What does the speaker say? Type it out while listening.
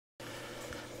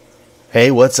Hey,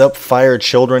 what's up, Fire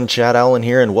Children? Chad Allen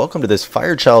here, and welcome to this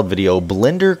Fire Child video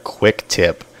Blender quick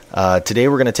tip. Today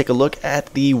we're going to take a look at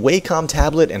the Wacom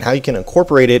tablet and how you can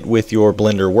incorporate it with your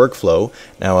Blender workflow.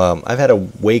 Now, I've had a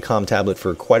Wacom tablet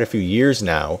for quite a few years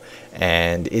now,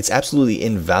 and it's absolutely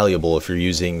invaluable if you're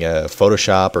using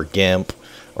Photoshop or GIMP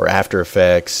or After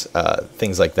Effects,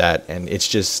 things like that, and it's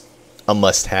just a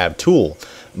must-have tool.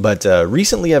 But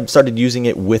recently I've started using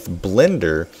it with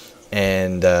Blender,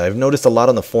 and I've noticed a lot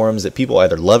on the forums that people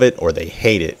either love it or they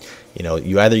hate it. You know,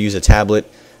 you either use a tablet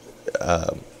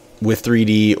with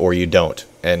 3D or you don't.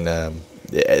 And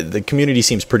the community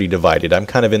seems pretty divided. I'm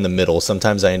kind of in the middle.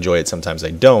 Sometimes I enjoy it, sometimes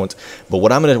I don't. But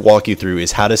what I'm going to walk you through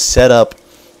is how to set up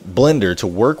Blender to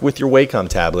work with your Wacom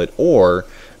tablet, or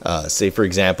say for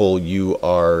example you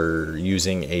are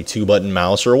using a 2-button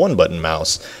mouse or a 1-button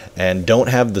mouse and don't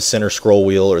have the center scroll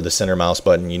wheel or the center mouse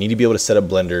button. You need to be able to set up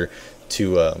Blender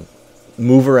to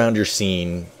move around your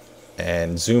scene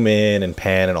and zoom in and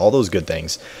pan and all those good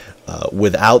things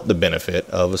without the benefit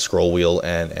of a scroll wheel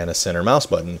and a center mouse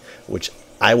button, which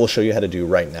I will show you how to do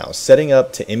right now. Setting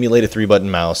up to emulate a 3-button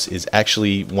mouse is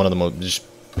actually one of the most,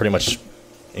 just pretty much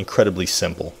incredibly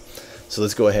simple. So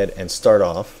let's go ahead and start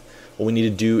off. What we need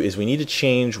to do is we need to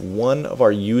change one of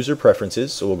our user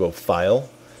preferences. So we'll go File,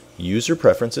 User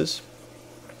Preferences,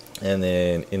 and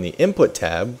then in the Input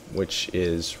tab, which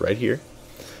is right here,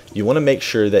 you want to make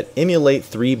sure that Emulate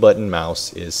 3-button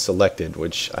mouse is selected,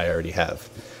 which I already have.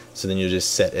 So then you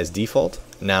just set as default.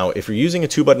 Now, if you're using a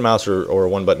 2-button mouse or a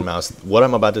 1-button mouse, what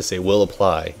I'm about to say will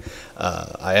apply.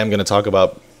 I am going to talk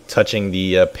about touching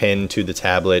the pen to the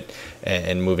tablet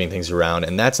and moving things around,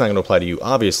 and that's not going to apply to you,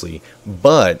 obviously,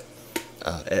 but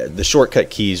the shortcut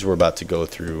keys we're about to go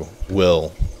through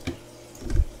will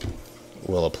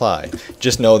apply.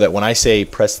 Just know that when I say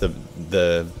press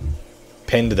the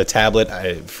pen to the tablet,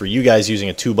 for you guys using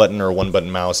a 2-button or a 1-button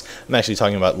mouse, I'm actually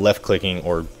talking about left clicking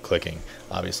or clicking,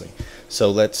 obviously. So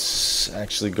let's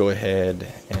actually go ahead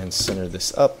and center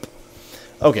this up.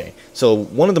 Okay, so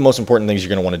one of the most important things you're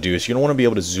going to want to do is you're going to want to be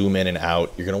able to zoom in and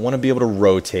out. You're going to want to be able to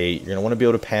rotate. You're going to want to be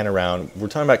able to pan around. We're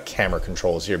talking about camera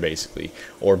controls here, basically,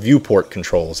 or viewport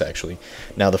controls, actually.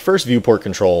 Now, the first viewport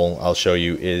control I'll show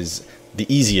you is the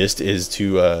easiest, is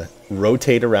to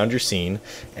rotate around your scene.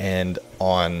 And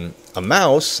on a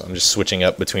mouse, I'm just switching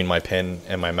up between my pen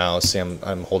and my mouse. See,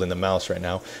 I'm holding the mouse right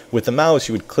now. With the mouse,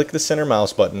 you would click the center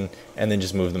mouse button and then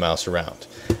just move the mouse around.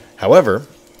 However,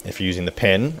 if you're using the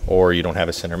pen or you don't have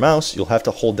a center mouse, you'll have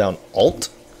to hold down Alt,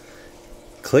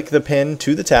 click the pen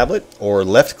to the tablet, or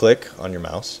left click on your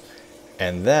mouse,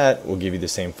 and that will give you the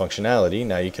same functionality.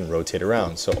 Now you can rotate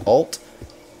around. So Alt,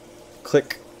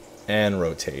 click, and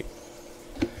rotate.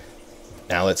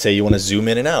 Now let's say you want to zoom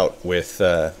in and out with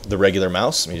the regular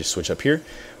mouse. Let me just switch up here.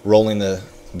 Rolling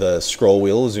the scroll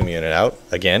wheel, zooming in and out.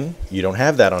 Again, you don't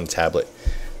have that on a tablet.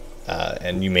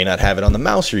 And you may not have it on the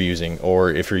mouse you're using,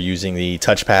 or if you're using the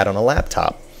touchpad on a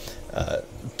laptop.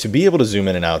 To be able to zoom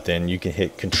in and out, then you can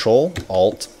hit Control,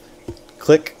 Alt,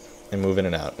 click, and move in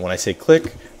and out. When I say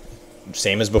click,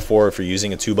 same as before. If you're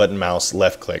using a 2-button mouse,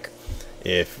 left click.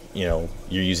 If you're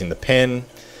using the pen,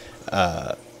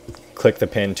 click the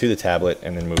pen to the tablet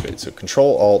and then move it. So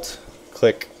Control, Alt,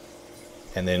 click,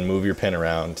 and then move your pen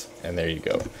around, and there you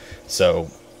go. So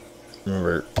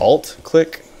remember, Alt,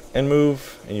 click, and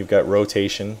move, and you've got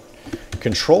rotation.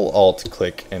 Control Alt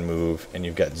click and move, and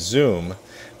you've got zoom.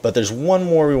 But there's one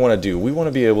more we want to do. We want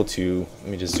to be able to, let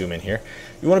me just zoom in here.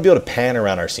 We want to be able to pan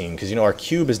around our scene, because our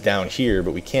cube is down here,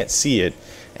 but we can't see it.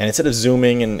 And instead of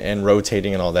zooming and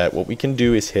rotating and all that, what we can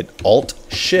do is hit Alt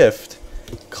Shift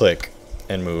click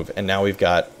and move, and now we've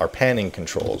got our panning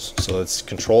controls. So let's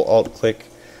Control Alt click,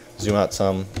 zoom out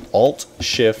some, Alt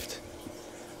Shift,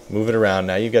 move it around.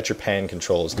 Now you've got your pan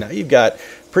controls. Now you've got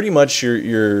pretty much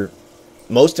your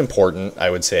most important, I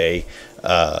would say,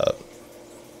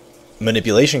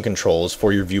 manipulation controls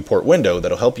for your viewport window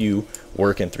that'll help you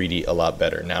work in 3D a lot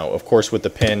better. Now, of course, with the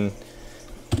pen,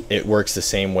 it works the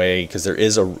same way, because there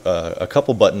is a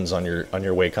couple buttons on your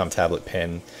Wacom tablet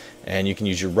pen, and you can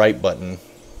use your right button,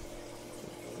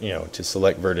 to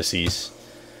select vertices.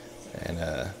 And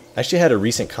I actually had a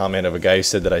recent comment of a guy who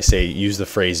said that I use the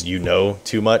phrase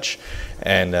too much,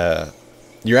 and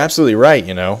you're absolutely right.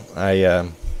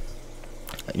 I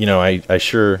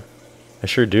sure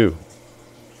do.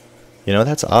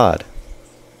 That's odd.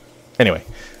 Anyway,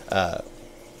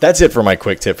 that's it for my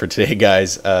quick tip for today,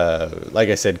 guys. Like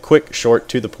I said, quick, short,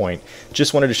 to the point.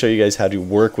 Just wanted to show you guys how to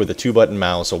work with a 2-button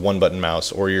mouse, a 1-button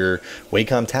mouse, or your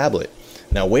Wacom tablet.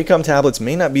 Now, Wacom tablets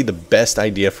may not be the best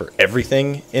idea for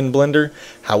everything in Blender.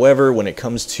 However, when it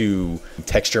comes to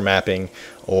texture mapping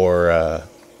or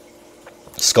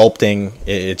sculpting,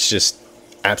 it's just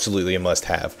absolutely a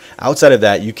must-have. Outside of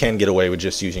that, you can get away with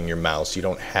just using your mouse. You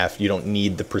don't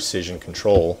need the precision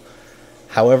control.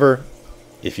 However,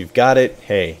 if you've got it,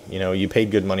 hey, you know, you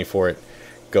paid good money for it.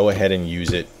 Go ahead and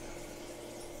use it,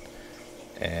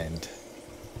 and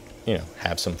you know,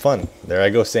 have some fun. There I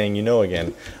go saying you know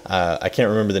again. I can't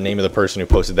remember the name of the person who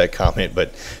posted that comment,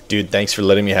 but dude, thanks for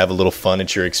letting me have a little fun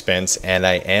at your expense. And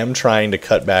I am trying to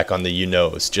cut back on the you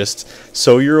knows, just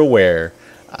so you're aware.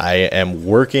 I am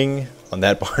working on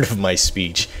that part of my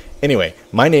speech. Anyway,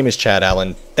 my name is Chad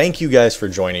Allen. Thank you guys for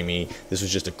joining me. This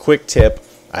was just a quick tip.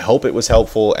 I hope it was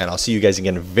helpful, and I'll see you guys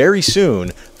again very soon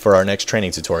for our next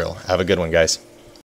training tutorial. Have a good one, guys.